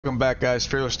Welcome back, guys.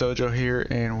 Ferros Dojo here,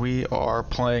 and we are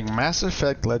playing Mass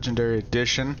Effect Legendary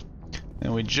Edition.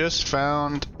 And we just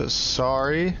found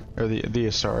Asari, or the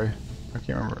Asari. I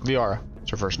can't remember. Liara.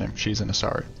 It's her first name. She's an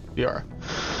Asari. Liara.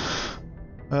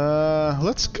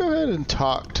 Let's go ahead and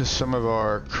talk to some of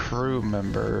our crew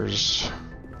members.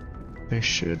 They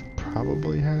should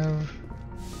probably have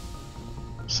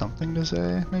something to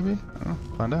say, maybe? I don't know.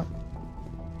 Find out.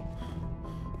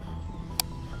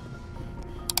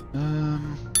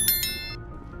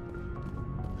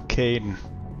 Caden.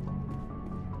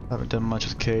 Haven't done much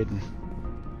with Caden.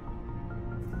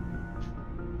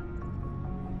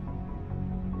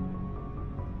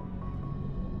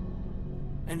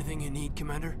 Anything you need,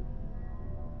 Commander?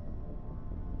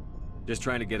 Just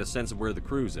trying to get a sense of where the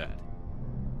crew's at.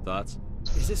 Thoughts?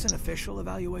 Is this an official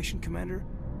evaluation, Commander?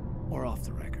 Or off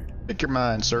the record? Pick your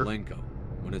mind, sir. Lenko,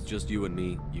 when it's just you and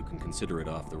me, you can consider it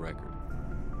off the record.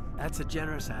 That's a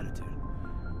generous attitude.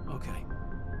 Okay.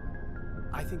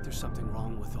 I think there's something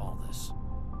wrong with all this.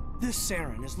 This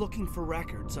Saren is looking for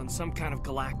records on some kind of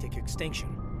galactic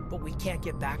extinction, but we can't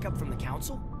get backup from the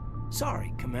Council?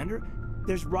 Sorry, Commander.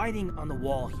 There's writing on the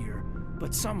wall here,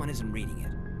 but someone isn't reading it.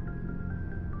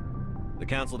 The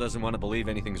Council doesn't want to believe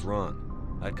anything's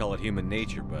wrong. I'd call it human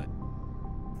nature, but...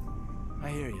 I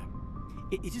hear you.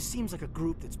 It just seems like a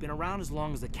group that's been around as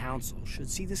long as the Council should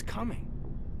see this coming.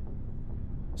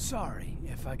 Sorry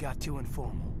if I got too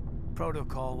informal.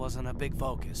 Protocol wasn't a big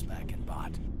focus back in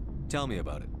Bot. Tell me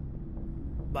about it.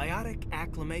 Biotic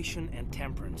acclimation and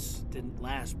temperance didn't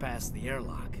last past the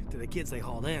airlock. To the kids they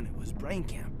hauled in, it was brain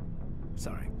camp.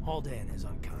 Sorry, hauled in is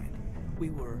unkind.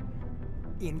 We were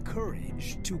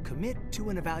encouraged to commit to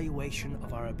an evaluation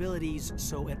of our abilities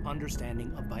so an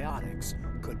understanding of biotics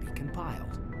could be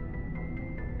compiled.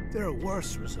 There are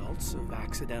worse results of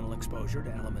accidental exposure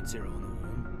to element 0 in the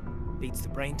womb. Beats the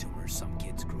brain tumors some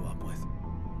kids grew up with.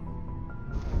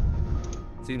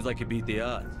 Seems like you beat the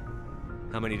odds.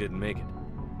 How many didn't make it?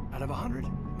 Out of 100,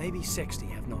 maybe 60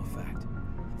 have no effect.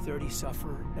 30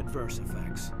 suffer adverse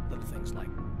effects, little things like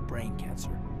brain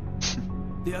cancer.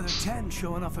 The other 10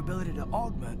 show enough ability to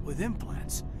augment with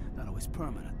implants. Not always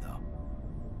permanent, though.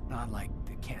 Not like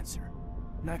the cancer.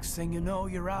 Next thing you know,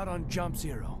 you're out on Jump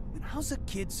Zero. And how's a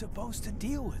kid supposed to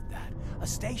deal with that? A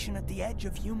station at the edge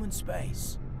of human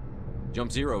space.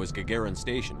 Jump Zero is Gagarin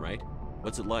Station, right?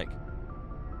 What's it like?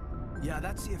 Yeah,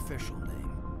 that's the official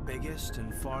name. Biggest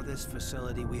and farthest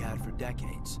facility we had for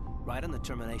decades. Right on the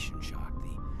termination shock,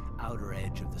 the outer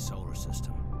edge of the solar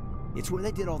system. It's where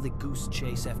they did all the Goose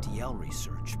Chase FTL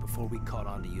research before we caught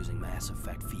on to using Mass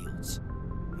Effect fields.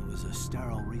 It was a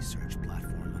sterile research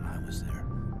platform when I was there.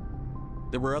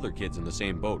 There were other kids in the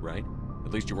same boat, right?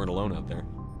 At least you weren't alone out there.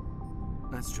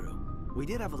 That's true. We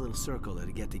did have a little circle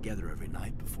that'd get together every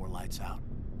night before lights out.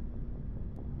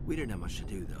 We didn't have much to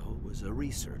do, though. It was a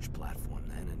research platform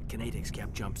then, and Kinetics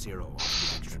kept Jump Zero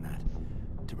off the extranet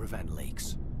to prevent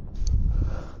leaks.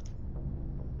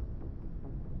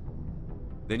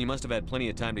 Then you must have had plenty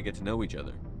of time to get to know each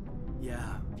other.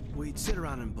 Yeah, we'd sit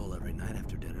around and bull every night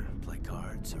after dinner, play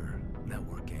cards or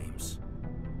network games.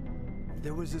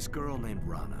 There was this girl named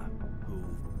Rana, who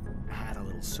had a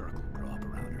little circle grow up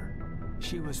around her.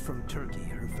 She was from Turkey,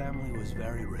 her family was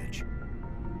very rich,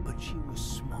 but she was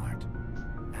smart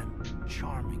and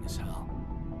charming as hell.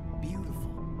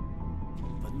 Beautiful,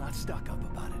 but not stuck up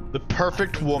about it. The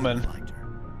perfect woman. Liked her.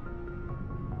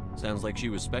 Sounds like she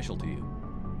was special to you.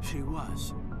 She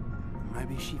was.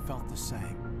 Maybe she felt the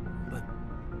same, but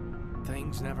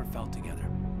things never felt together.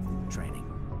 Training,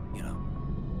 you know.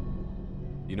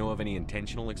 You know of any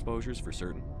intentional exposures for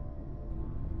certain?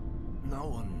 No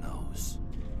one knows.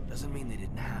 Doesn't mean they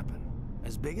didn't happen.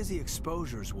 As big as the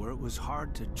exposures were, it was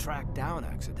hard to track down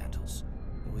accidentals.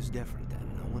 It was different then.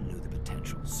 No one knew the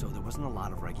potential, so there wasn't a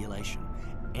lot of regulation.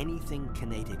 Anything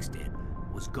Kinetics did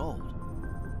was gold.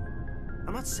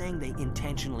 I'm not saying they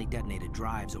intentionally detonated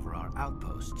drives over our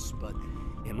outposts, but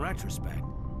in retrospect,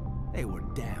 they were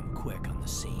damn quick on the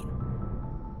scene.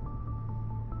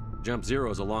 Jump Zero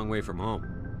is a long way from home.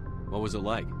 What was it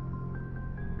like?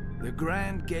 The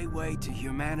grand gateway to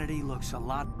humanity looks a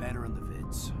lot better in the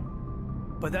vids.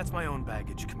 But that's my own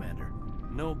baggage, Commander.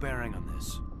 No bearing on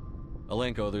this.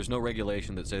 Alenko, there's no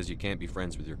regulation that says you can't be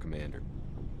friends with your commander.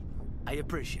 I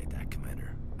appreciate that,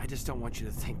 Commander. I just don't want you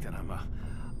to think that I'm a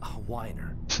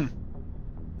whiner.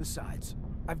 Besides,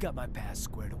 I've got my past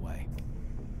squared away.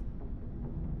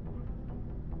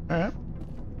 Alright.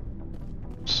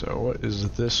 So what is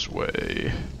this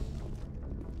way?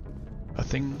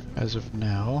 Nothing as of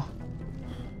now.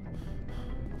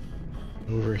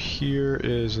 Over here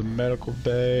is the medical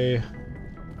bay.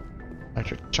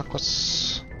 Electric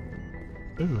chocolates.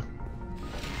 Ooh.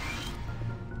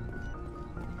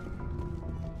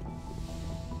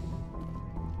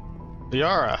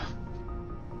 Liara.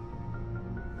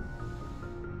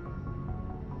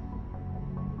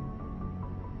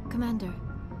 Commander,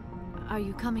 are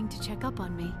you coming to check up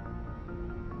on me?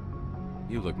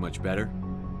 You look much better.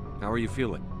 How are you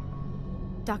feeling?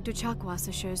 Dr. Chakwas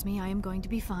assures me I am going to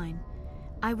be fine.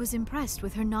 I was impressed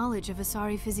with her knowledge of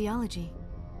Asari physiology.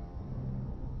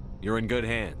 You're in good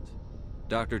hands.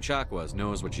 Dr. Chakwas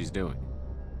knows what she's doing.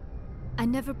 I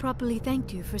never properly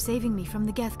thanked you for saving me from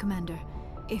the Geth, Commander.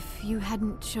 If you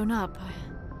hadn't shown up,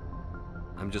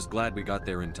 I'm just glad we got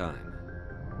there in time.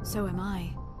 so am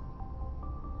I.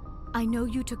 I know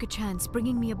you took a chance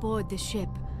bringing me aboard this ship.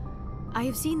 I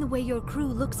have seen the way your crew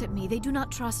looks at me. They do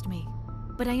not trust me.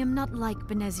 But I am not like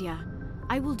Benezia.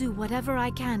 I will do whatever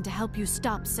I can to help you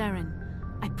stop Saren.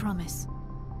 I promise.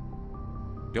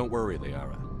 Don't worry,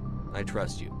 Liara. I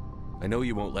trust you. I know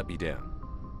you won't let me down.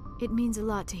 It means a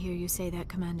lot to hear you say that,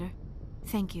 Commander.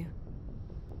 Thank you.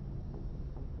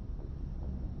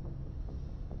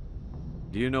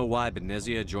 Do you know why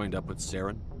Benezia joined up with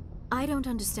Saren? I don't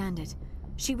understand it.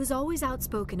 She was always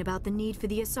outspoken about the need for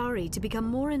the Asari to become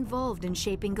more involved in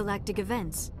shaping galactic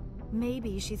events.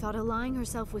 Maybe she thought allying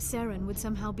herself with Saren would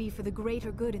somehow be for the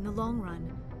greater good in the long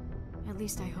run. At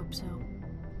least I hope so.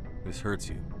 This hurts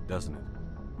you, doesn't it?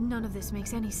 None of this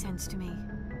makes any sense to me.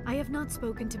 I have not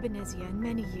spoken to Benezia in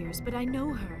many years, but I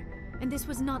know her, and this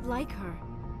was not like her.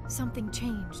 Something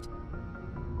changed.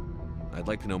 I'd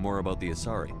like to know more about the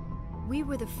Asari. We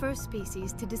were the first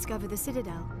species to discover the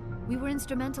Citadel. We were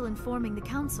instrumental in forming the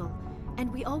Council,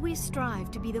 and we always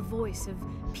strive to be the voice of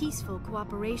peaceful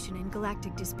cooperation in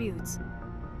galactic disputes.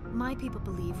 My people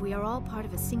believe we are all part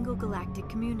of a single galactic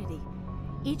community.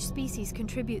 Each species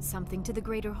contributes something to the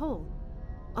greater whole.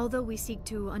 Although we seek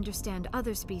to understand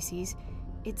other species,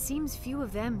 it seems few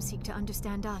of them seek to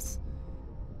understand us.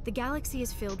 The galaxy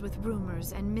is filled with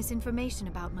rumors and misinformation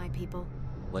about my people.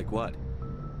 Like what?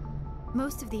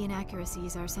 Most of the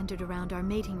inaccuracies are centered around our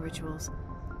mating rituals.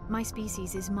 My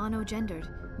species is monogendered.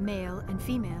 Male and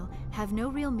female have no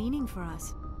real meaning for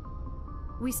us.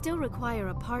 We still require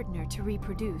a partner to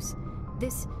reproduce.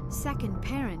 This second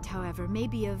parent, however, may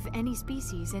be of any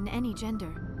species and any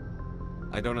gender.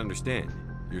 I don't understand.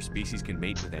 Your species can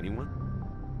mate with anyone?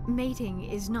 Mating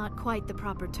is not quite the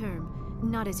proper term,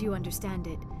 not as you understand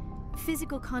it.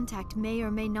 Physical contact may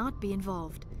or may not be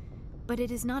involved, but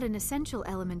it is not an essential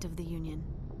element of the union.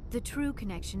 The true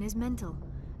connection is mental.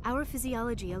 Our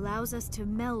physiology allows us to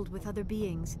meld with other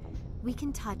beings. We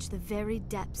can touch the very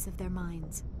depths of their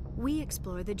minds. We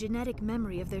explore the genetic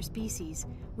memory of their species.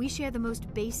 We share the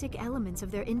most basic elements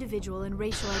of their individual and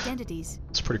racial identities.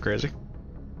 It's pretty crazy.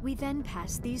 We then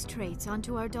pass these traits on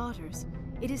to our daughters.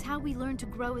 It is how we learn to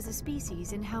grow as a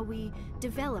species and how we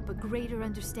develop a greater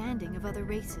understanding of other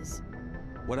races.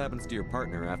 What happens to your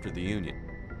partner after the union?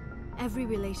 Every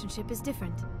relationship is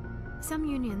different. Some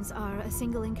unions are a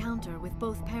single encounter with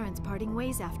both parents parting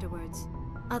ways afterwards.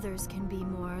 Others can be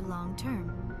more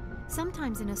long-term.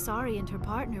 Sometimes an Asari and her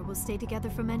partner will stay together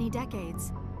for many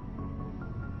decades.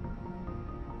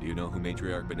 Do you know who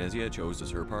Matriarch Benezia chose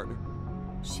as her partner?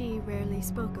 She rarely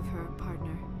spoke of her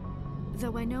partner.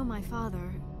 Though I know my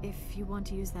father, if you want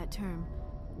to use that term,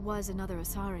 was another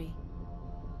Asari.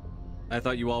 I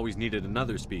thought you always needed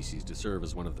another species to serve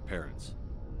as one of the parents.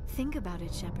 Think about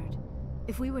it, Shephard.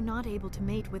 If we were not able to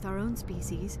mate with our own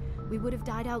species, we would have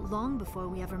died out long before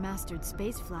we ever mastered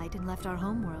spaceflight and left our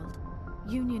homeworld.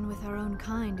 Union with our own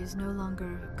kind is no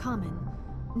longer common,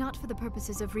 not for the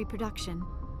purposes of reproduction.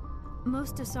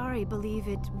 Most Asari believe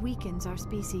it weakens our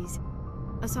species.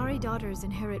 Asari daughters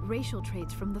inherit racial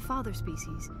traits from the father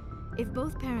species. If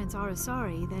both parents are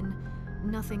Asari, then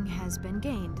nothing has been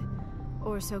gained,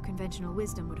 or so conventional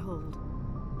wisdom would hold.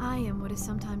 I am what is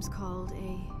sometimes called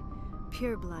a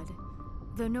pureblood.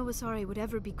 Though no Asari would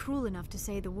ever be cruel enough to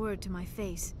say the word to my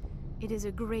face, it is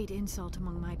a great insult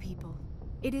among my people.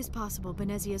 It is possible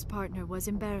Benezia's partner was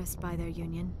embarrassed by their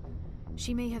union.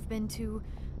 She may have been too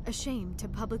ashamed to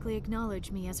publicly acknowledge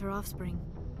me as her offspring.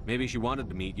 Maybe she wanted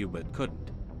to meet you but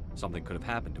couldn't. Something could have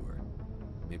happened to her.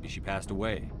 Maybe she passed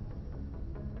away.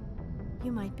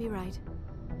 You might be right.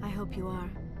 I hope you are.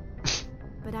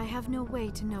 But I have no way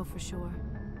to know for sure.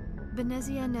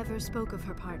 Benezia never spoke of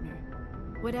her partner.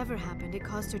 Whatever happened, it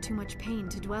caused her too much pain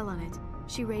to dwell on it.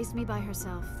 She raised me by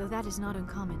herself, though that is not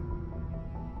uncommon.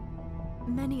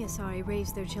 Many Asari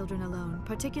raise their children alone,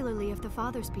 particularly if the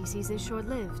father species is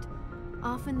short-lived.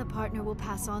 Often the partner will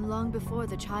pass on long before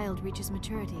the child reaches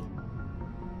maturity.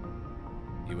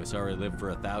 You Asari live for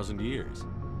 1,000 years.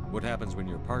 What happens when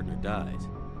your partner dies?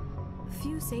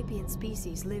 Few sapient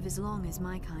species live as long as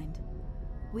my kind.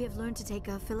 We have learned to take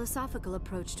a philosophical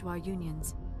approach to our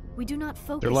unions. We do not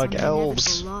focus They're like on the elves.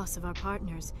 inevitable loss of our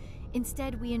partners.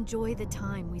 Instead, we enjoy the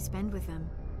time we spend with them.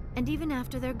 And even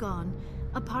after they're gone,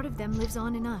 a part of them lives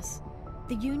on in us.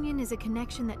 The Union is a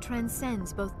connection that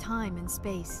transcends both time and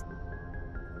space.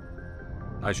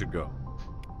 I should go.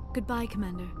 Goodbye,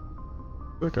 Commander.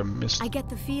 Like a mist. I get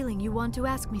the feeling you want to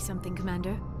ask me something,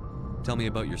 Commander. Tell me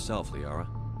about yourself, Liara.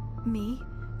 Me?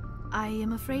 I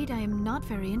am afraid I am not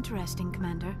very interesting,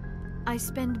 Commander. I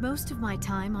spend most of my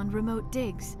time on remote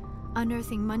digs,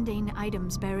 unearthing mundane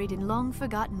items buried in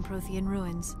long-forgotten Prothean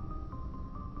ruins.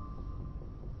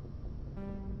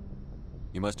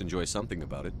 You must enjoy something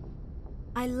about it.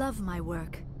 I love my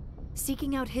work.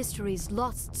 Seeking out history's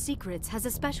lost secrets has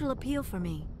a special appeal for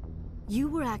me. You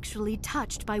were actually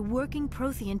touched by working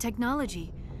Prothean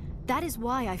technology. That is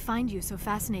why I find you so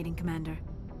fascinating, Commander.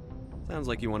 Sounds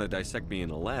like you want to dissect me in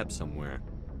a lab somewhere.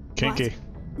 Kinky.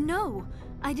 What? No,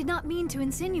 I did not mean to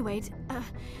insinuate.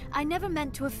 I never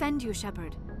meant to offend you,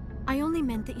 Shephard. I only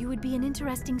meant that you would be an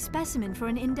interesting specimen for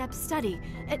an in-depth study.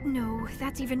 No,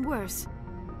 that's even worse.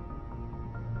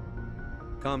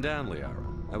 Calm down, Liara.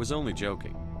 I was only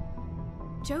joking.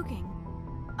 Joking?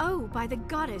 Oh, by the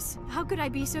goddess, how could I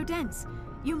be so dense?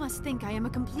 You must think I am a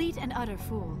complete and utter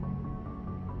fool.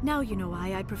 Now you know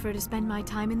why I prefer to spend my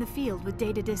time in the field with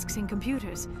data disks and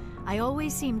computers. I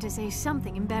always seem to say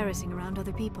something embarrassing around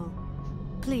other people.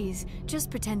 Please,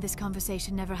 just pretend this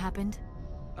conversation never happened.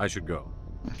 I should go.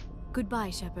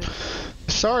 Goodbye, Shephard.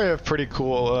 Sorry, a pretty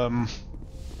cool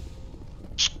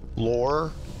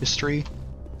lore, history,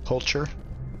 culture,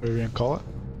 whatever you gonna call it.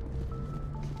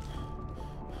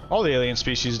 All the alien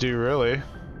species do, really.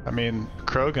 I mean,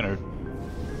 Krogan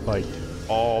are like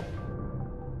all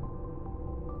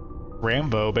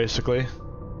Rambo, basically.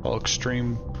 All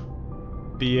extreme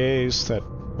BAs that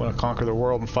want to conquer the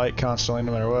world and fight constantly,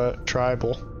 no matter what.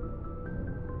 Tribal.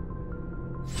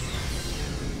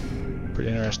 Pretty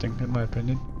interesting, in my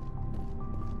opinion.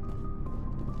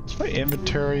 Does my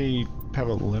inventory have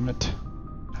a limit?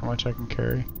 How much I can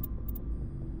carry?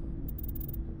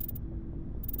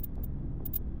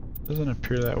 Doesn't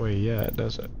appear that way yet,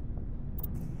 does it?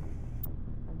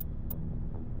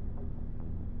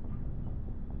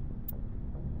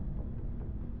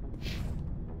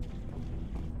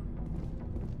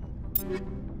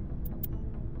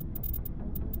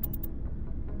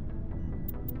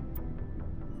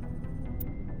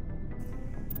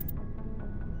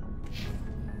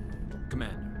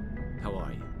 Commander, how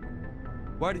are you?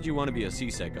 Why did you want to be a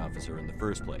CSEC officer in the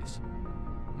first place?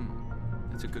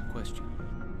 That's a good question.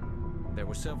 There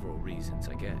were several reasons,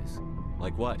 I guess.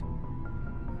 Like what?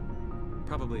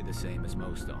 Probably the same as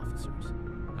most officers.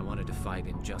 I wanted to fight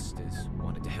injustice,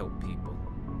 wanted to help people.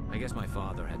 I guess my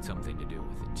father had something to do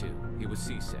with it too. He was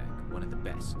CSEC, one of the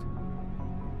best.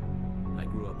 I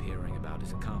grew up hearing about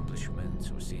his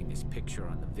accomplishments or seeing his picture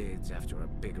on the vids after a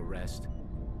big arrest.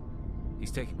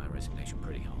 He's taking my resignation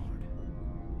pretty hard.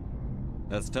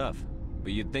 That's tough,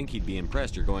 but you'd think he'd be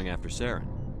impressed you're going after Saren.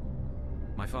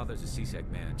 My father's a CSEC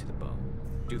man to the bone.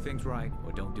 Do things right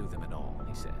or don't do them at all,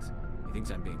 he says. He thinks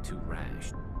I'm being too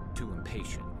rash, too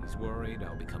impatient. He's worried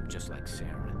I'll become just like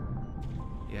Saren.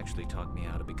 He actually talked me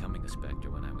out of becoming a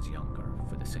Spectre when I was younger,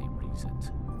 for the same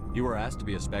reasons. You were asked to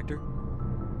be a Spectre?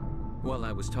 Well,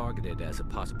 I was targeted as a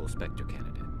possible Spectre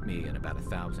candidate, me and about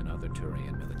 1,000 other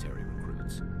Turian military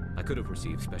recruits. I could have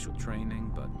received special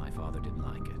training, but my father didn't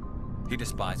like it. He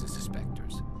despises the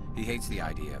Spectres. He hates the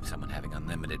idea of someone having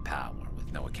unlimited power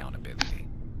with no accountability.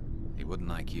 He wouldn't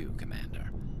like you,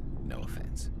 Commander. No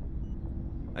offense.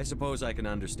 I suppose I can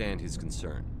understand his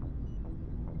concern.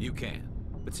 You can.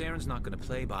 But Saren's not going to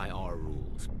play by our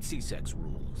rules, CSEC's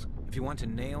rules. If you want to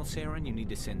nail Saren, you need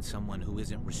to send someone who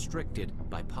isn't restricted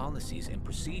by policies and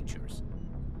procedures.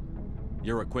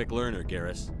 You're a quick learner,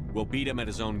 Garrus. We'll beat him at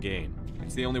his own game.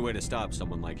 It's the only way to stop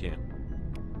someone like him.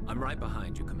 I'm right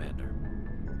behind you, Commander.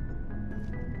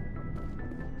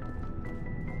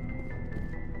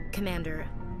 Commander,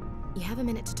 you have a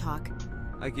minute to talk?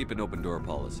 I keep an open door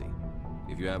policy.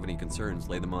 If you have any concerns,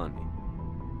 lay them on me.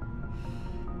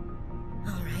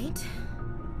 All right.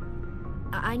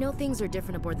 I know things are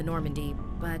different aboard the Normandy,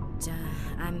 but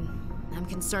I'm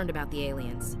concerned about the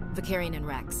aliens, Vicarian and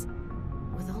Rex.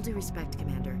 With all due respect,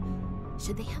 Commander,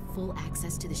 should they have full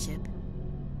access to the ship?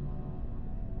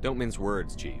 Don't mince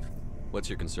words, Chief. What's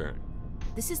your concern?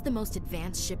 This is the most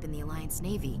advanced ship in the Alliance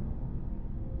Navy.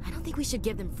 I don't think we should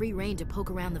give them free rein to poke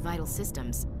around the vital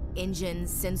systems.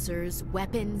 Engines, sensors,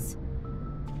 weapons.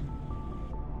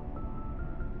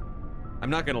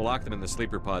 I'm not gonna lock them in the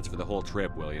sleeper pods for the whole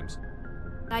trip, Williams.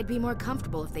 I'd be more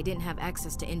comfortable if they didn't have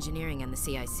access to engineering and the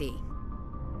CIC.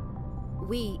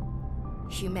 We,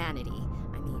 humanity,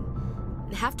 I mean,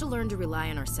 have to learn to rely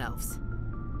on ourselves.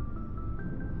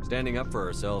 Standing up for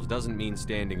ourselves doesn't mean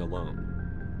standing alone.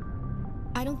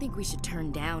 I don't think we should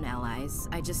turn down allies.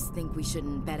 I just think we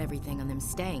shouldn't bet everything on them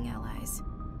staying allies.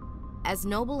 As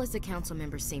noble as the council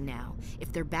members seem now,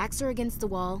 if their backs are against the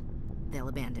wall, they'll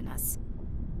abandon us.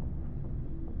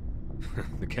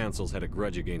 The Council's had a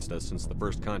grudge against us since the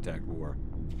First Contact War.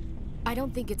 I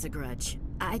don't think it's a grudge.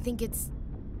 I think it's...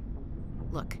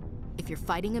 Look, if you're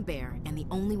fighting a bear and the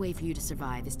only way for you to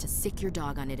survive is to sick your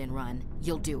dog on it and run,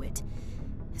 you'll do it.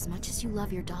 As much as you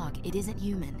love your dog, it isn't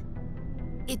human.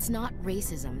 It's not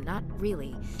racism, not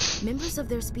really. Members of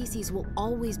their species will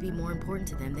always be more important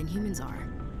to them than humans are.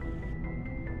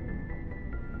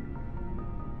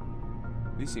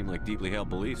 These seem like deeply held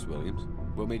beliefs, Williams.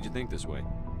 What made you think this way?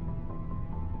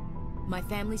 My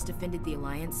family's defended the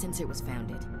Alliance since it was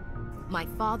founded. My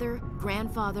father,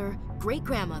 grandfather,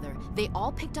 great-grandmother, they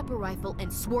all picked up a rifle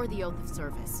and swore the oath of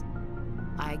service.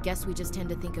 I guess we just tend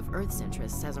to think of Earth's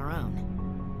interests as our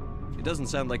own. It doesn't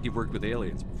sound like you've worked with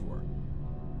aliens before.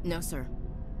 No, sir.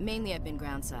 Mainly I've been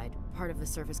groundside, part of the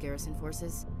surface garrison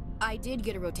forces. I did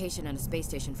get a rotation on a space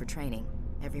station for training.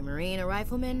 Every Marine a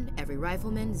rifleman, every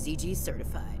rifleman ZG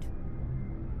certified.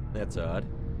 That's odd.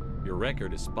 Your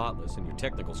record is spotless and your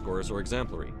technical scores are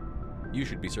exemplary. You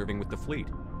should be serving with the fleet.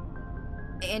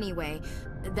 Anyway,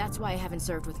 that's why I haven't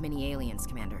served with many aliens,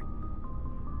 Commander.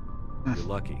 You're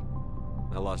lucky.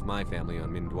 I lost my family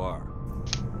on Mindoir.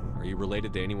 Are you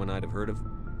related to anyone I'd have heard of?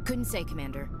 Couldn't say,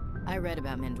 Commander. I read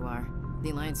about Mindoir. The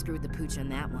Alliance screwed the pooch on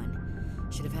that one.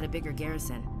 Should have had a bigger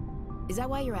garrison. Is that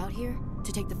why you're out here?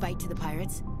 To take the fight to the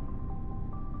pirates?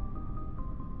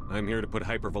 I'm here to put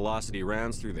hypervelocity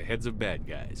rounds through the heads of bad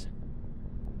guys.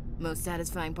 Most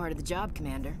satisfying part of the job,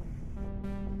 Commander.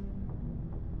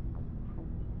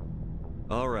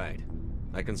 All right.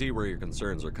 I can see where your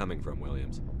concerns are coming from,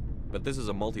 Williams. But this is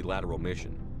a multilateral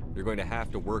mission. You're going to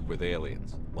have to work with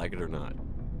aliens, like it or not.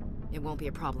 It won't be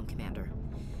a problem, Commander.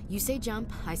 You say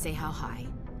jump, I say how high.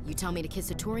 You tell me to kiss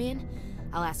a Turian,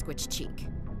 I'll ask which cheek.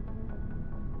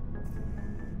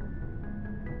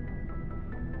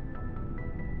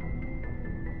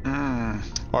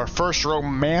 Our first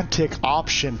romantic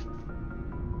option.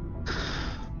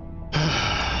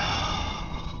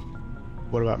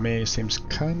 What about me? Seems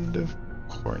kind of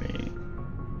corny.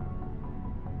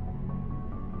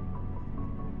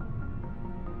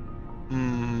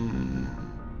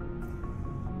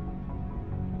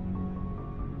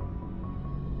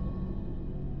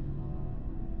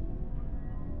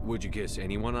 Would you kiss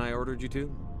anyone I ordered you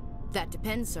to? That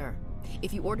depends, sir.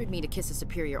 If you ordered me to kiss a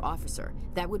superior officer,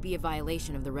 that would be a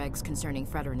violation of the regs concerning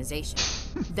fraternization.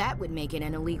 That would make it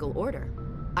an illegal order.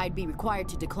 I'd be required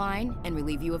to decline and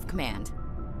relieve you of command.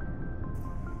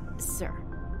 Sir.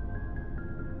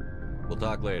 We'll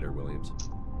talk later, Williams.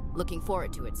 Looking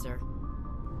forward to it, sir.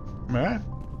 Alright.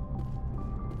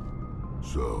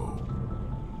 So,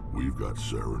 we've got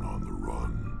Saren on the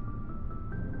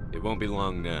run. It won't be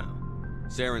long now.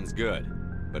 Saren's good,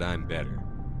 but I'm better.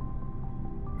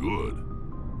 Good.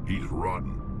 He's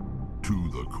rotten.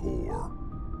 To the core.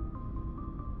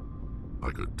 I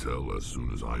could tell as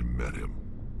soon as I met him.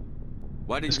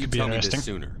 Why didn't you tell me this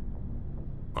sooner?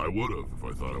 I would've if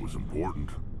I thought it was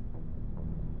important.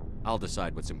 I'll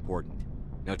decide what's important.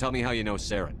 Now tell me how you know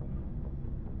Saren.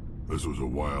 This was a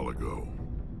while ago.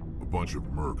 A bunch of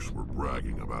mercs were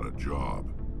bragging about a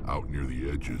job out near the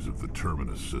edges of the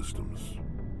Terminus systems.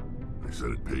 They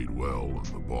said it paid well and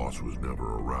the boss was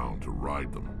never around to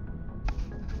ride them.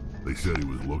 They said he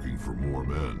was looking for more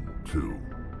men, too.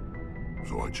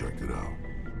 So I checked it out.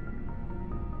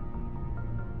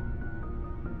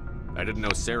 I didn't know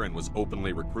Saren was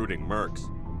openly recruiting mercs.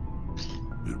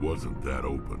 It wasn't that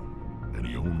open, and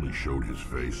he only showed his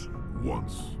face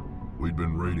once. We'd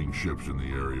been raiding ships in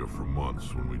the area for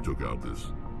months when we took out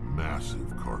this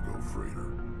massive cargo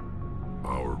freighter.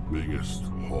 Our biggest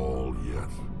haul yet.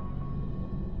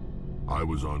 I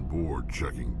was on board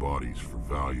checking bodies for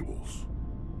valuables,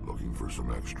 looking for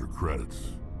some extra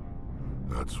credits.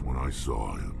 That's when I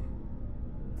saw him.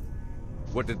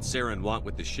 What did Saren want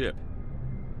with the ship?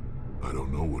 I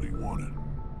don't know what he wanted.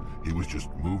 He was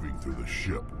just moving through the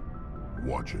ship,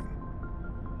 watching.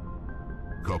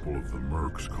 A couple of the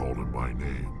mercs called him by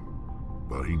name,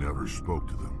 but he never spoke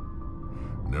to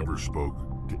them. Never spoke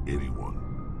to anyone.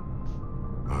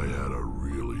 I had a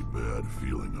really bad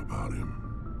feeling about him.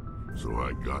 So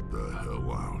I got the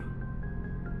hell out.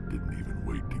 Didn't even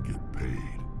wait to get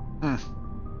paid.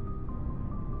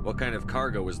 What kind of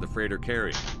cargo was the freighter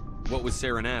carrying? What was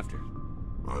Saren after?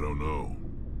 I don't know.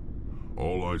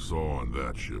 All I saw on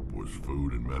that ship was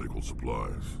food and medical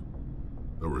supplies.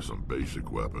 There were some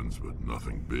basic weapons, but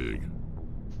nothing big.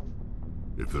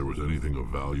 If there was anything of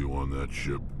value on that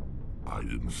ship, I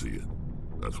didn't see it.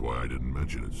 That's why I didn't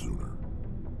mention it sooner.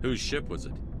 Whose ship was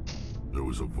it? There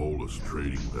was a Volus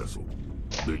trading vessel.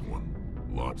 Big one.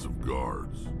 Lots of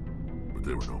guards. But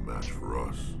they were no match for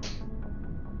us.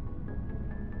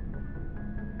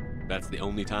 That's the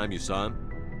only time you saw him?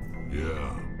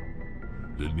 Yeah.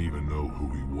 Didn't even know who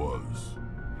he was.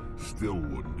 Still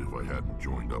wouldn't if I hadn't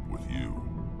joined up with you.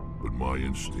 But my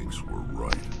instincts were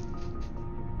right.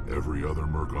 Every other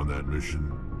merc on that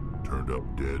mission turned up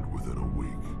dead within a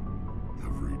week.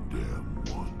 Every damn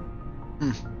one.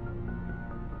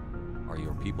 Are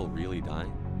your people really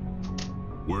dying?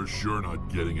 We're sure not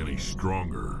getting any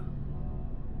stronger.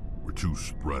 We're too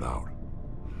spread out.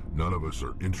 None of us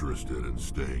are interested in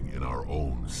staying in our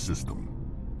own system.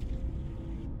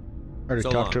 I already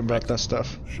So talked to him long, about that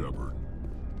stuff. Shephard.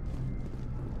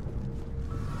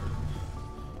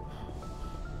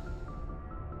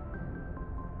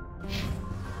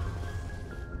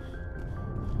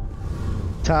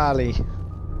 Tali.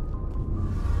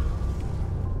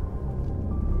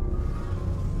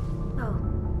 Oh,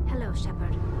 hello,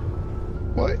 Shephard.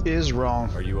 What is wrong?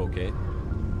 Are you okay?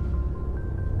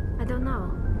 I don't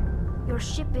know. Your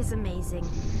ship is amazing,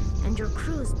 and your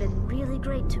crew's been really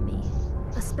great to me,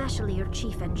 especially your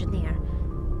chief engineer.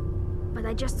 But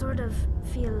I just sort of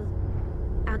feel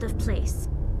out of place.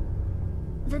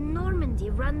 The Normandy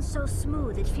runs so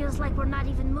smooth it feels like we're not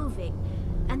even moving,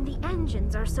 and the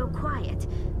engines are so quiet.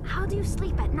 How do you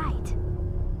sleep at night?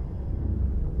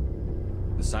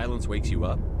 The silence wakes you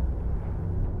up?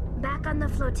 Back on the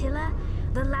flotilla,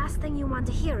 the last thing you want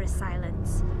to hear is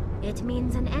silence. It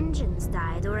means an engine's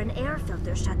died or an air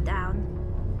filter shut down.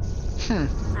 I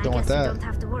Don't want guess you that. don't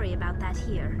have to worry about that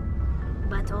here.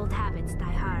 But old habits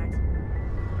die hard.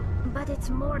 But it's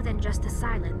more than just the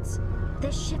silence.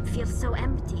 This ship feels so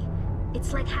empty.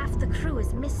 It's like half the crew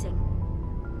is missing.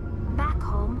 Back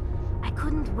home, I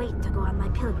couldn't wait to go on my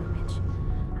pilgrimage.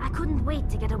 I couldn't wait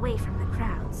to get away from the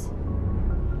crowds.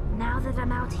 Now that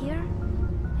I'm out here,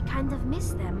 I kind of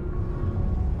miss them.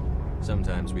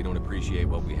 Sometimes we don't appreciate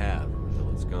what we have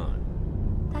until it's gone.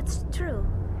 That's true.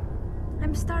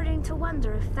 I'm starting to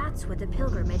wonder if that's what the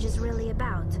pilgrimage is really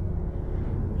about.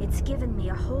 It's given me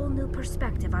a whole new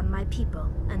perspective on my people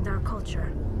and our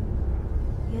culture.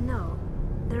 You know,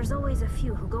 there's always a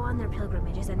few who go on their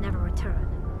pilgrimages and never return.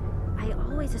 I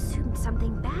always assumed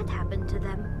something bad happened to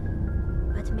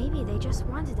them, but maybe they just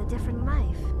wanted a different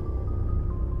life.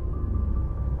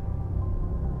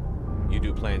 You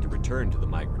do plan to return to the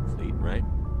migrant fleet, right?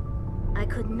 I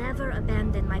could never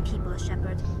abandon my people,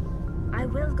 Shephard. I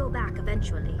will go back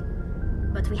eventually,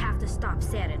 but we have to stop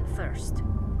Saren first.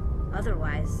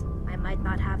 Otherwise, I might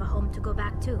not have a home to go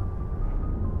back to.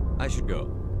 I should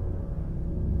go.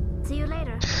 See you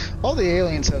later. All the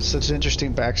aliens have such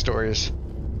interesting backstories.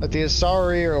 Like the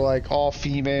Asari are like all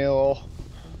female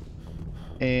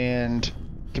and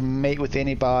can mate with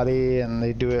anybody, and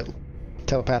they do it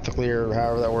telepathically or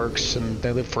however that works, and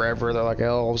they live forever. They're like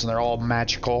elves and they're all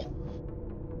magical.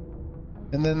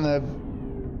 And then the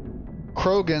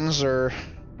Krogans are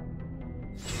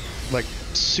like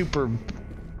super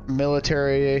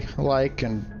military-like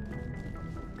and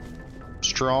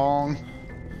strong.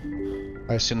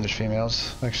 I assume there's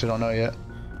females. I actually don't know yet.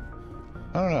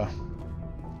 I don't know.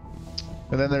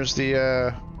 And then there's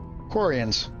the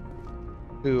Quarians,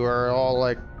 who are all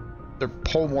like, their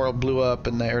home world blew up,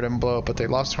 and they didn't blow up, but they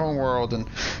lost their home world and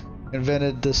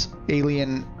invented this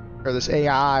alien, or this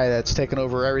AI that's taken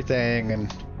over everything,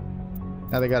 and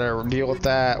now they gotta deal with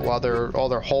that while all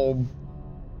their whole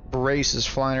race is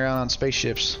flying around on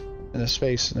spaceships in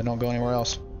space, and they don't go anywhere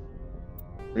else.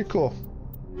 Pretty cool.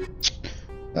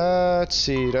 Let's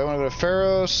see, do I want to go to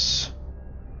Ferros?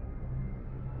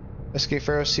 Escape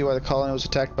Ferros, see why the colony was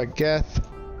attacked by Geth.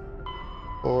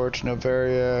 Or to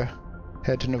Novaria,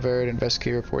 head to Novaria to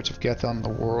investigate reports of Geth on the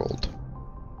world.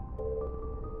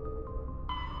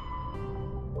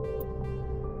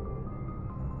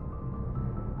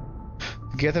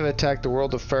 Geth have attacked the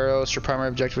world of Ferros. Your primary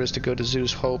objective is to go to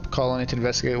Zeus Hope colony to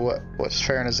investigate what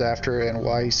Farron is after and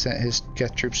why he sent his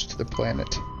Geth troops to the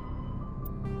planet.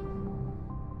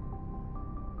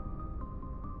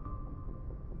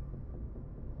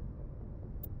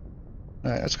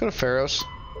 Alright, let's go to Ferros.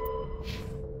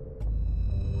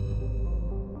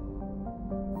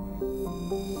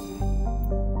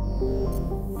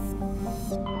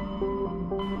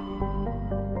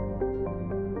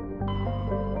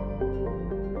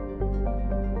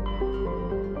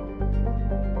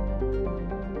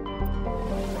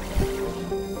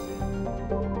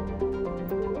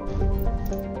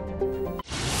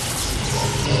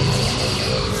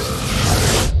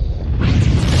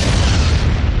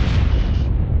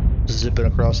 zipping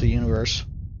across the universe.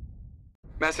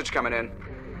 Message coming in.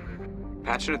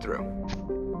 Patching it through.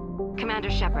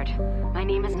 Commander Shephard, my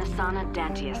name is Nasana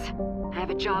Dantius. I have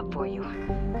a job for you.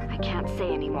 I can't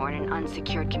say any more in an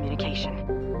unsecured communication.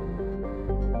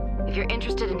 If you're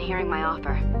interested in hearing my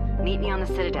offer, meet me on the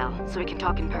Citadel so we can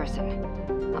talk in person.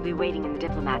 I'll be waiting in the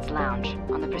Diplomat's Lounge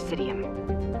on the Presidium.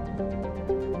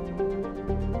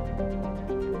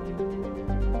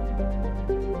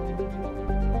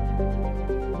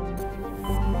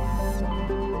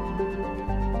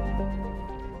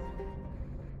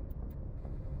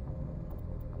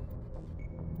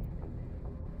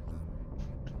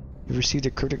 You received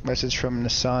a cryptic message from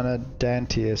Nasana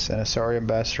Dantius, an Asari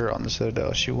ambassador on the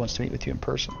Citadel. She wants to meet with you in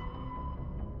person.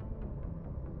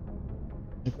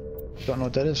 Don't know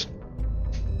what that is.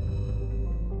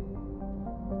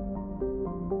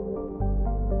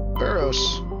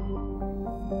 Ferros.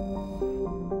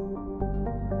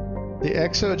 The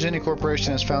Exogeny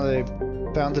Corporation has founded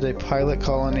a pilot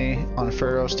colony on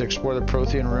Ferros to explore the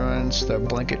Prothean ruins that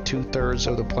blanket 2/3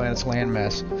 of the planet's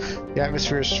landmass. The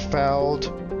atmosphere is fouled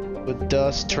with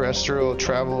dust. Terrestrial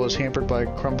travel is hampered by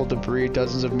crumbled debris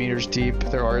dozens of meters deep.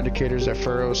 There are indicators that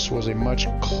Ferros was a much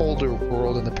colder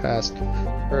world in the past.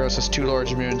 Ferros has 2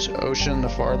 large moons, Ocean the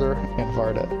farther, and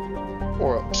Varda.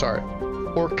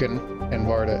 Orkin and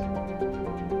Varda.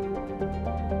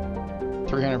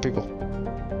 300 people.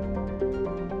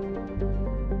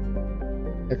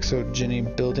 Exogeny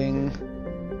building.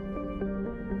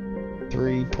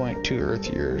 3.2 Earth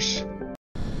years.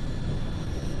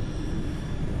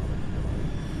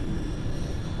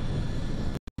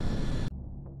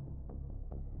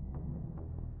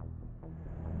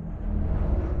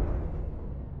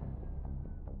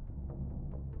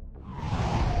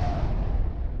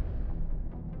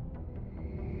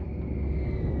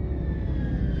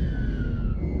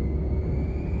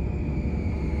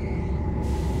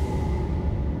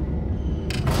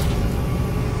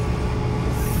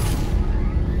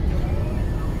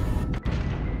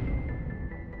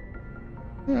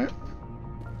 Alright.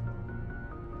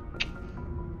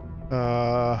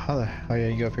 Oh yeah,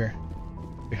 you go up here.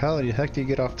 How the heck do you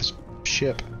get off this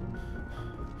ship?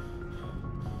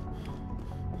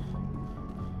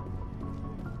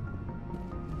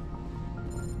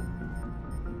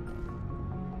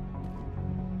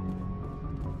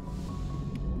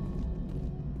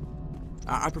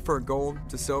 I prefer gold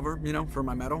to silver, you know, for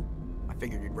my metal. I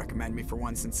figured you'd recommend me for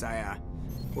one since I,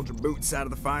 pulled your boots out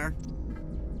of the fire.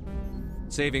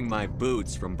 Saving my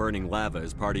boots from burning lava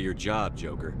is part of your job,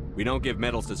 Joker. We don't give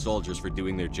medals to soldiers for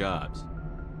doing their jobs.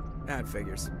 That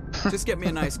figures. Just get me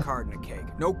a nice card and a cake.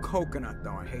 No coconut,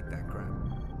 though. I hate that crap.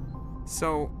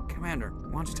 So, Commander,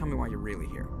 why don't you tell me why you're really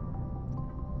here?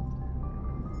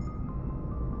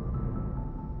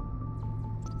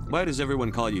 Why does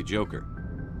everyone call you Joker?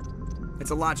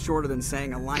 It's a lot shorter than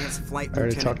saying Alliance Flight I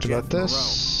already Lieutenant talked about Jeff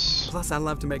this. Moreau. Plus, I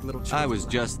love to make little children. I was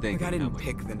just thinking. Like I didn't Emily.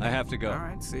 pick the name. I have to go. All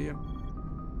right, see you.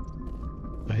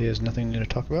 He has nothing new to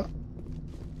talk about.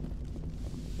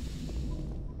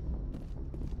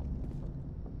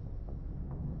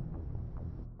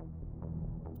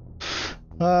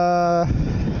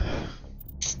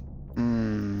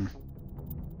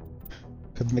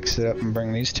 Could mix it up and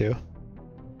bring these two.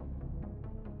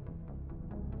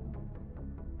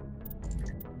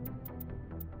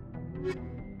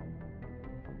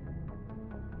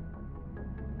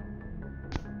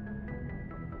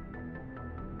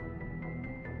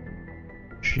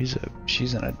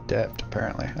 She's an adept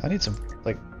apparently. I need some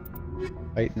like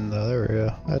fight in the other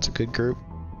area. That's a good group.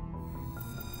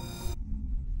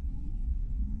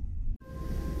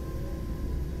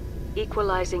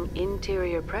 Equalizing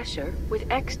interior pressure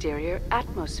with exterior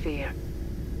atmosphere.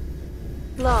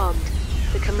 Logged.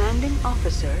 The commanding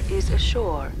officer is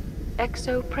ashore.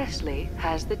 Exo Presley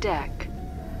has the deck.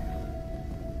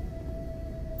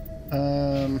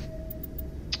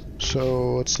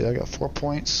 So let's see, I got 4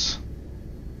 points.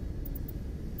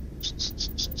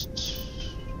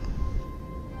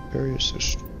 Various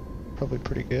is probably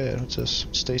pretty good. What's this?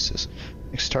 Stasis.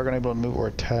 Makes the target unable to move or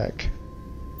attack.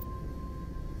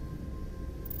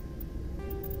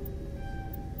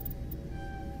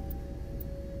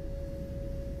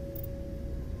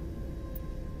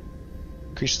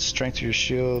 Increase the strength of your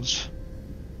shields.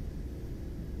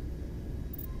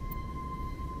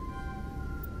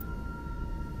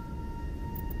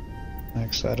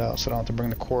 Max that out so I don't have to bring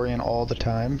the quarry in all the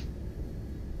time.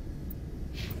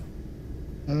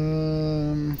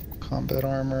 Combat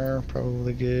armor,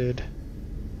 probably good.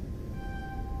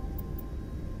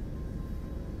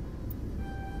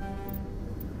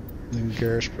 And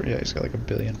Garrus, yeah, he's got like 1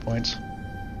 billion points.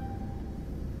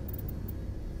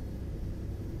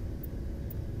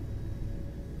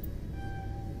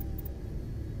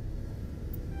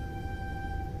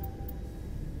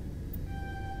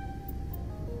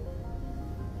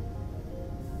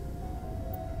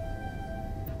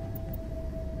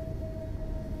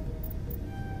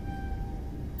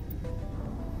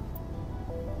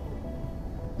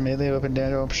 Melee weapon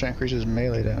damage 1% increases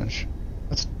melee damage.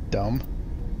 That's dumb.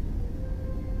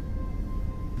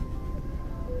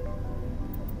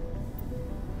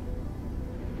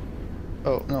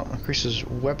 Oh, no, increases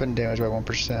weapon damage by 1%,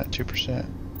 2%.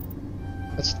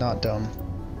 That's not dumb.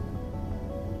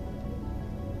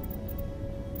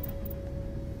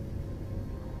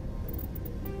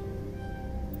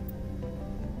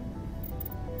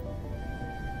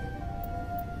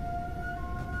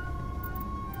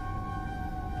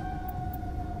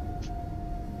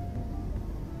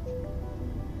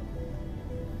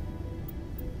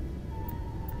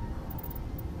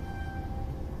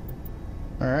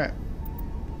 Alright.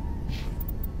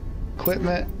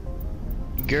 Equipment.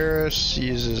 Garrus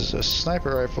uses a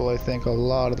sniper rifle, I think, a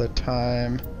lot of the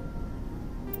time.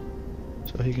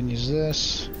 So he can use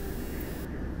this.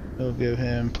 It'll give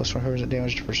him plus 100%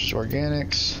 damage versus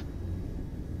organics.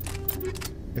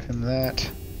 Give him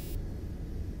that.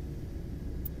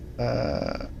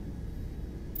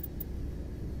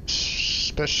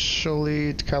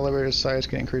 Specially calibrated sights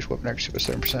can increase weapon accuracy by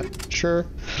 7%. Sure.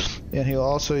 And he'll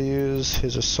also use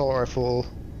his assault rifle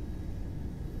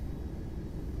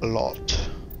a lot.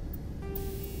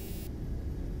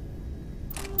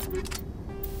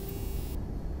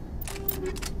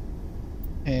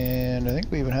 And I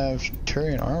think we even have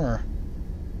Turian armor.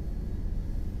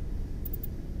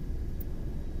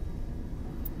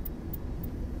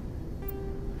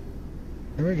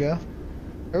 There we go.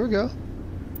 There we go.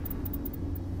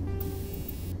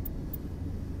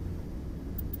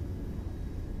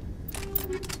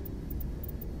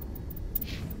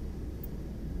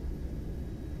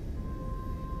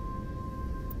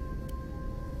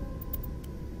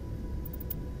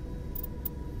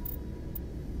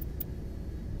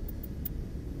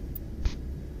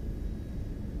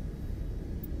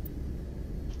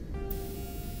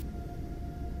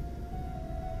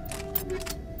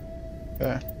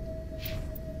 Okay.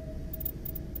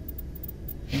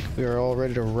 I think we are all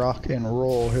ready to rock and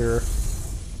roll here.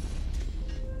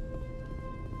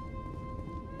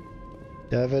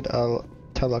 David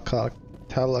Talakani.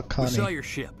 We saw your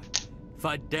ship.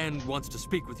 Fidan wants to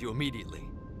speak with you immediately.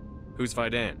 Who's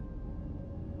Fidan?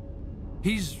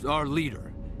 He's our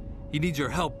leader. He needs your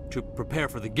help to prepare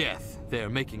for the Geth. They're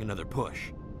making another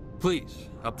push. Please,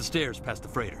 up the stairs past the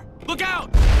freighter. Look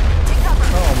out! Take cover.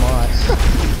 Oh my.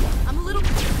 I'm a little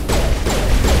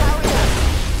powered up.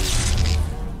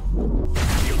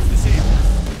 Shields disabled.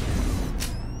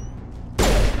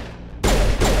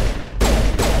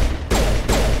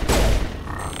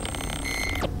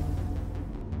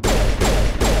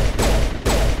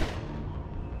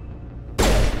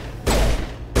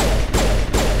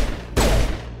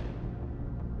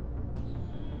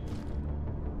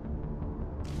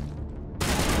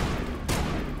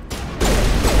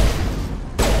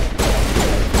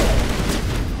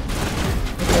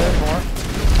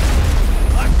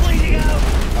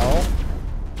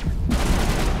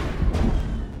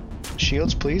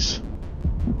 Shields, please.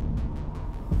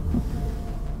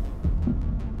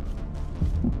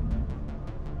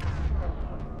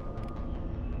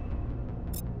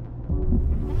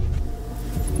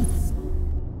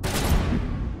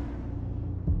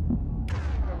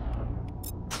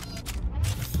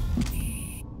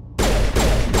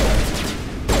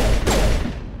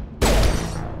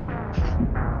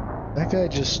 That guy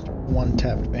just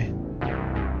one-tapped me.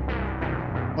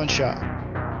 One shot.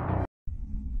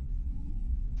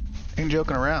 Ain't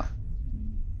joking around.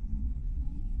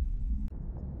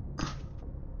 I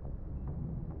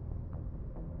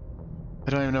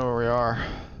don't even know where we are.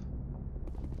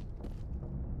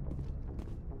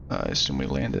 I assume we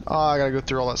landed. Oh, I gotta go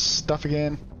through all that stuff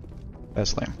again.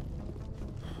 That's lame.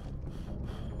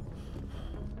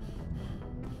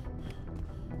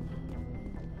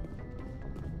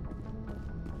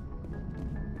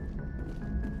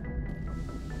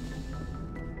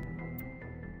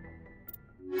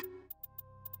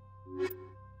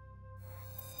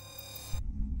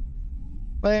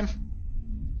 Lame.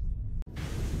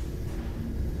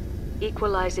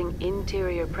 Equalizing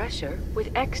interior pressure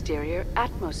with exterior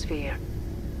atmosphere.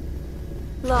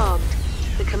 Logged.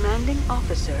 The commanding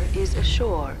officer is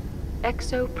ashore.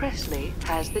 XO Presley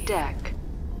has the deck.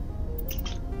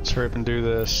 Let's hurry up and do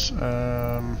this.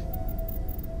 And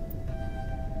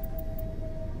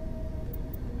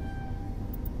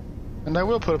I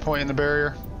will put a point in the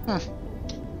barrier.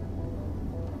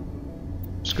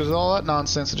 Just because of all that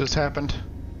nonsense that just happened.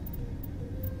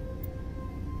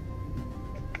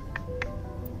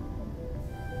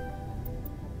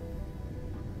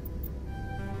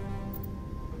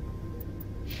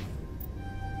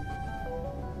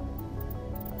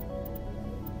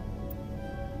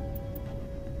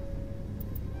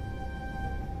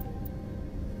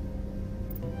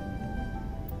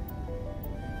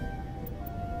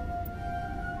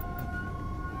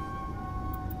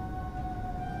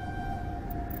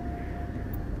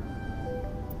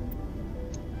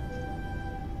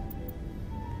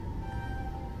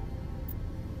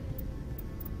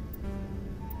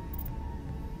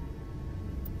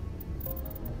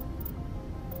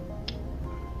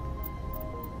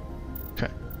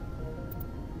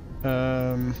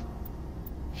 Yeah,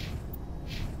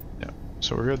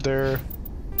 so we're good there.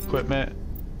 Equipment.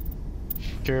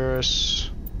 Garrus.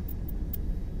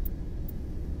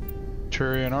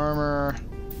 Turian armor.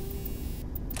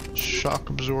 Shock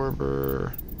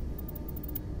absorber.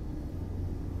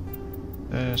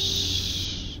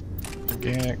 This.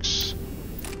 Organics.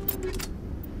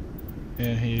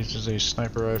 And he uses a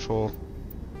sniper rifle.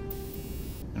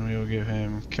 And we will give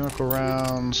him chemical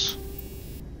rounds.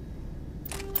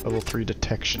 Level 3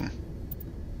 detection.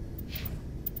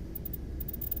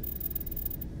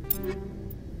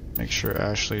 Make sure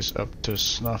Ashley's up to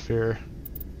snuff here.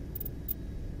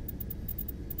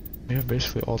 We have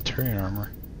basically all Turian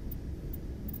armor.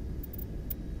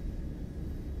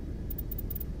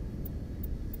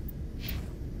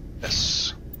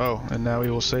 Yes. Oh, and now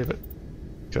we will save it.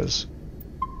 Because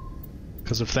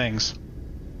of things.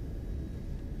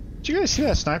 Did you guys see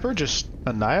that sniper just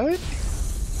annihilate?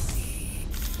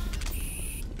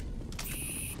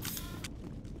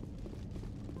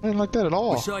 I didn't like that at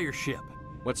all. We saw your ship.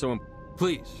 What's so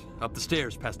Please, up the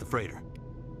stairs past the freighter.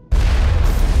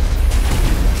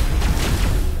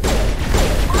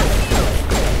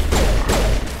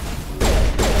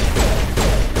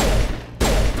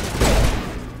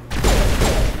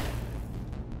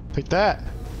 Take that.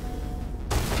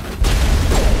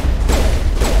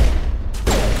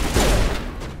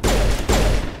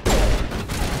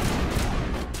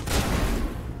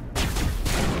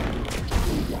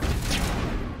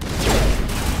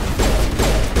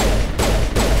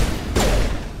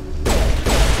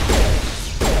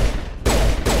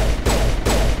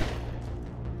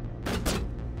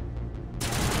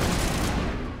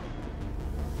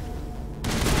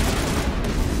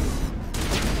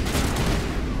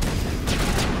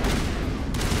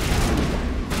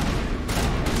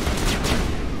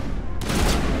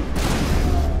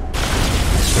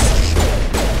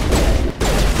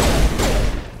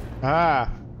 Ah.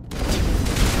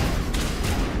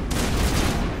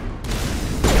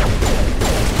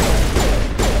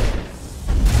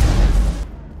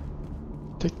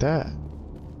 Take that.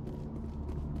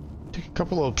 Take a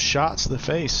couple of shots to the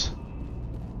face.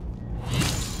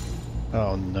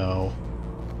 Oh no.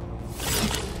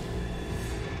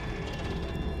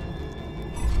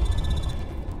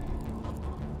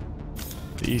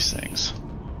 These things.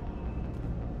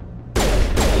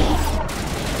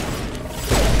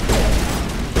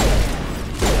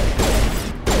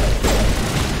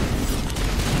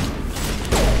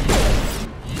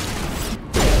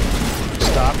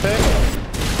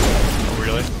 Oh,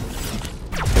 really?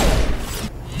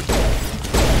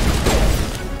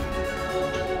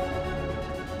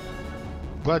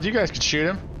 Glad you guys could shoot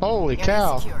him. Holy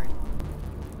cow. Secured.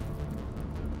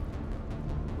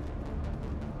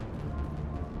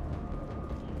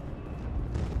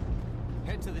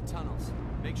 Head to the tunnels.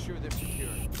 Make sure they're secure.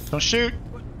 Don't shoot.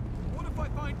 But what if I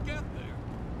find Geth there?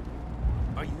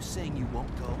 Are you saying you won't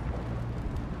go?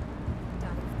 Die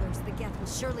of thirst, the Geth will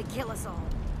surely kill us all.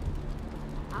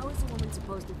 How is a woman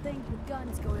supposed to think with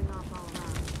guns going off all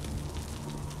around?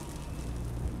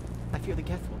 I fear the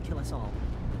Geth will kill us all.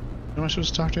 Who am I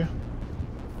supposed to talk to?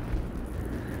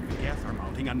 The Geth are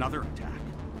mounting another attack.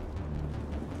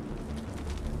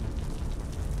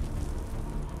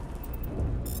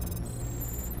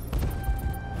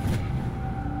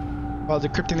 While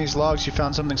decrypting these logs, you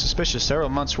found something suspicious. Several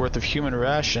months' worth of human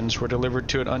rations were delivered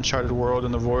to an uncharted world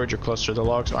in the Voyager cluster. The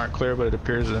logs aren't clear, but it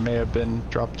appears that they may have been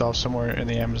dropped off somewhere in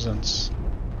the Amazons.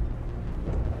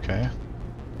 Okay.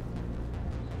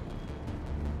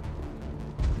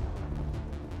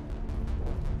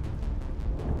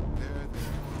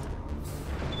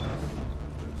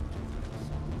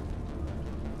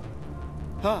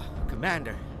 Ah,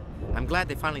 Commander. I'm glad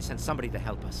they finally sent somebody to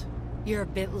help us. You're a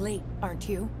bit late, aren't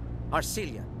you?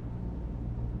 Arcelia.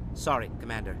 Sorry,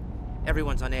 Commander.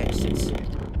 Everyone's on edge since...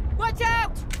 Watch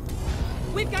out!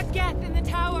 We've got Geth in the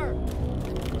tower!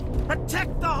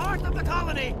 Protect the heart of the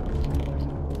colony!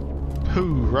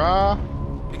 Hoorah!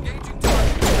 engaging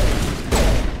target?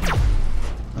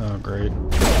 Oh, great.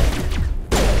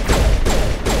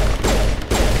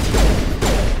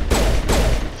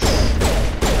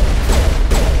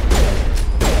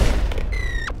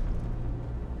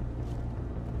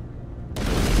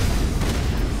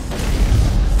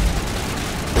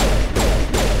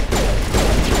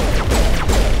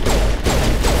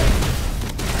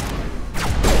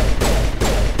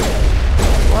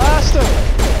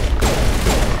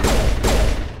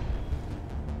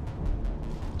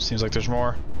 Seems like there's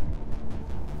more.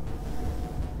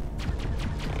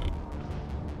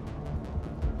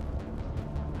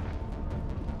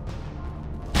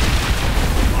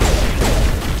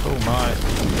 Oh my.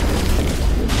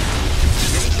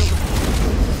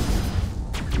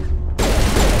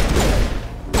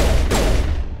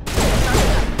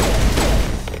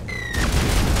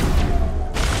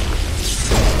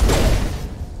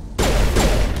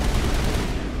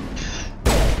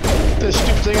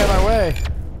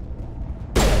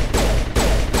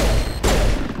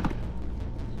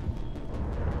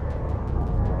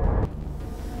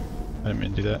 didn't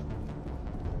mean to do that.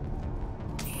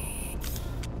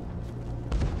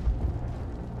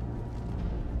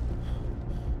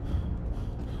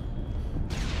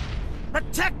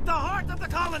 Protect the heart of the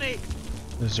colony!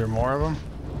 Is there more of them?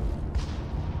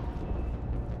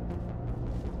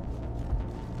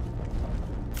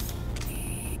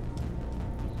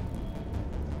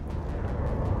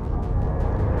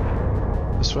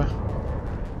 This way?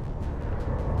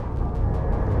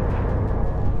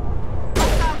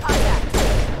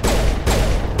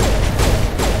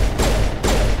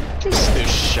 Do you see those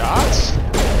shots?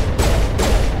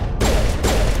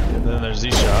 And then there's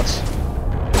these shots.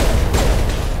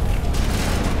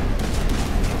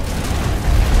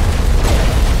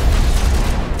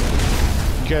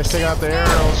 You guys take out the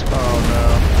arrows. Oh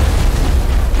no.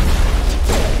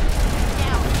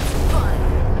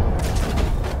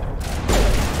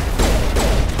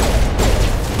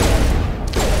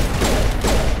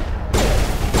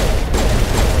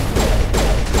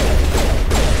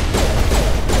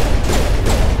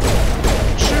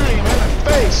 Shooting him in the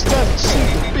face doesn't seem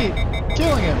to be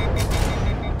killing him.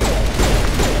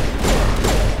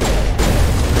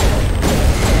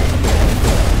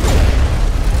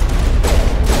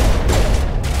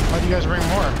 Why'd you guys bring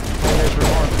more? Why'd you guys bring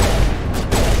more?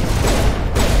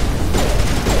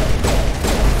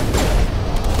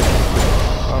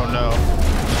 Oh no.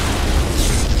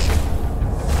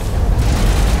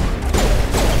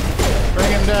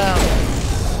 Bring him down.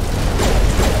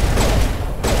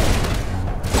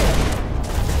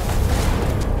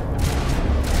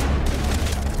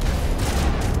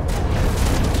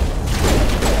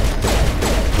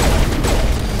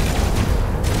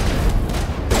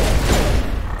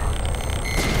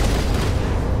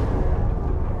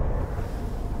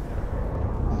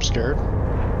 I'm scared.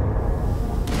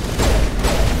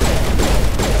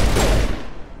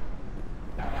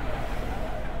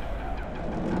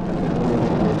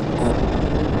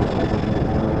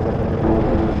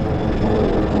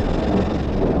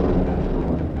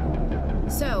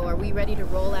 So, are we ready to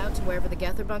roll out to wherever the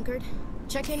Geth are bunkered?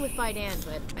 Check in with Fidan,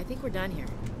 but I think we're done here.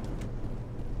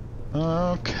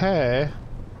 Okay.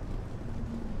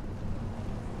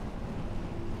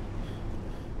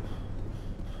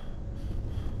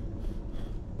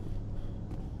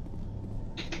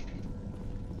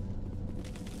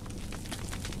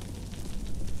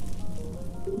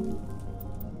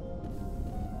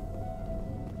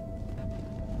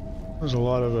 There's a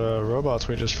lot of robots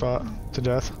we just fought to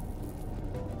death.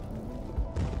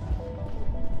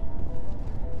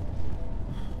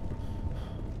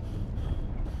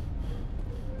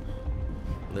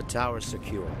 The tower's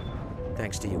secure.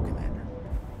 Thanks to you, Commander.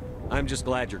 I'm just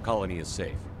glad your colony is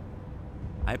safe.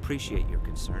 I appreciate your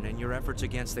concern and your efforts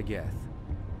against the Geth.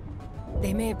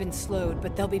 They may have been slowed,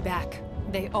 but they'll be back.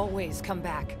 They always come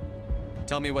back.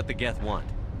 Tell me what the Geth want.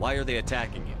 Why are they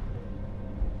attacking you?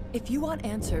 If you want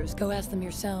answers, go ask them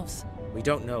yourselves. We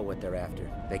don't know what they're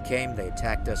after. They came, they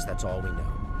attacked us, that's all we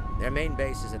know. Their main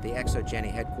base is at the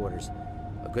ExoGeni headquarters.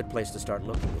 A good place to start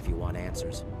looking if you want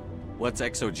answers. What's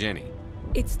ExoGeni?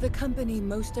 It's the company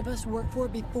most of us work for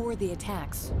before the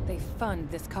attacks. They fund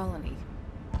this colony.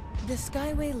 The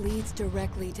Skyway leads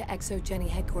directly to ExoGeni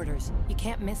headquarters. You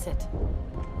can't miss it.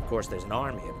 Of course, there's an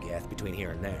army of Geth between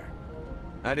here and there.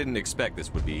 I didn't expect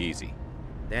this would be easy.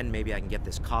 Then maybe I can get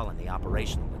this colony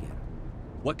operational again.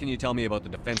 What can you tell me about the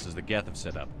defenses the Geth have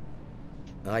set up?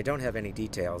 I don't have any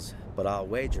details, but I'll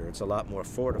wager it's a lot more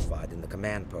fortified than the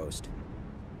command post.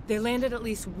 They landed at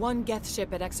least one Geth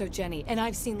ship at ExoGeni, and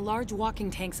I've seen large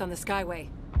walking tanks on the Skyway.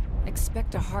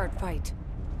 Expect a hard fight.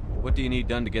 What do you need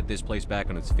done to get this place back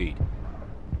on its feet?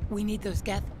 We need those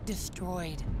Geth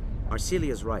destroyed.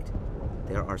 Arcelia's right.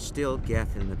 There are still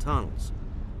Geth in the tunnels.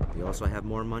 We also have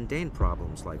more mundane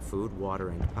problems like food, water,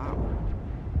 and power.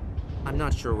 I'm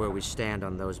not sure where we stand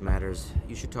on those matters.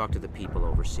 You should talk to the people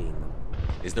overseeing them.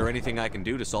 Is there anything I can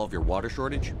do to solve your water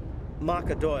shortage?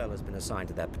 Maka Doyle has been assigned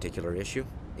to that particular issue.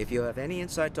 If you have any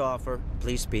insight to offer,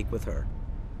 please speak with her.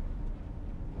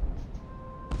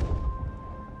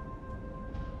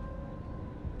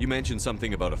 You mentioned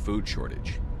something about a food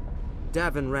shortage.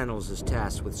 Davin Reynolds is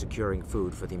tasked with securing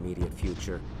food for the immediate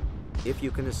future. If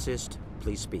you can assist,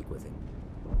 please speak with him.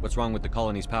 What's wrong with the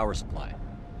colony's power supply?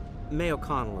 May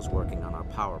O'Connell is working on our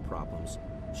power problems.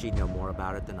 She'd know more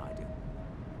about it than I do.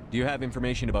 Do you have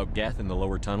information about Geth in the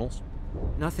lower tunnels?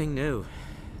 Nothing new.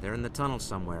 They're in the tunnel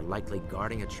somewhere, likely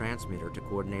guarding a transmitter to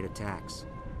coordinate attacks.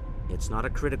 It's not a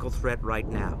critical threat right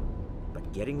now,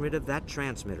 but getting rid of that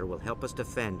transmitter will help us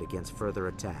defend against further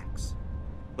attacks.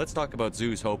 Let's talk about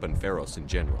Zoo's Hope and Ferros in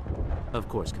general. Of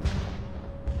course, Commander.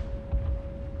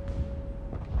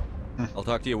 I'll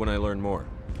talk to you when I learn more.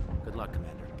 Good luck. luck,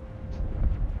 Commander.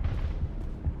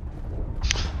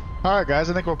 Alright guys,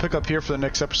 I think we'll pick up here for the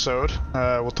next episode.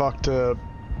 We'll talk to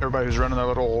everybody who's running their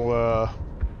little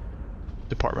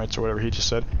departments or whatever he just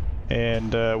said.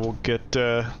 And we'll get,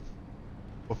 we'll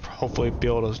hopefully be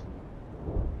able to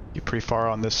get pretty far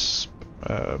on this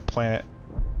planet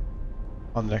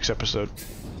on the next episode.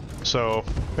 So,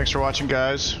 thanks for watching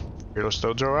guys. Fearless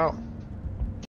Dojo out.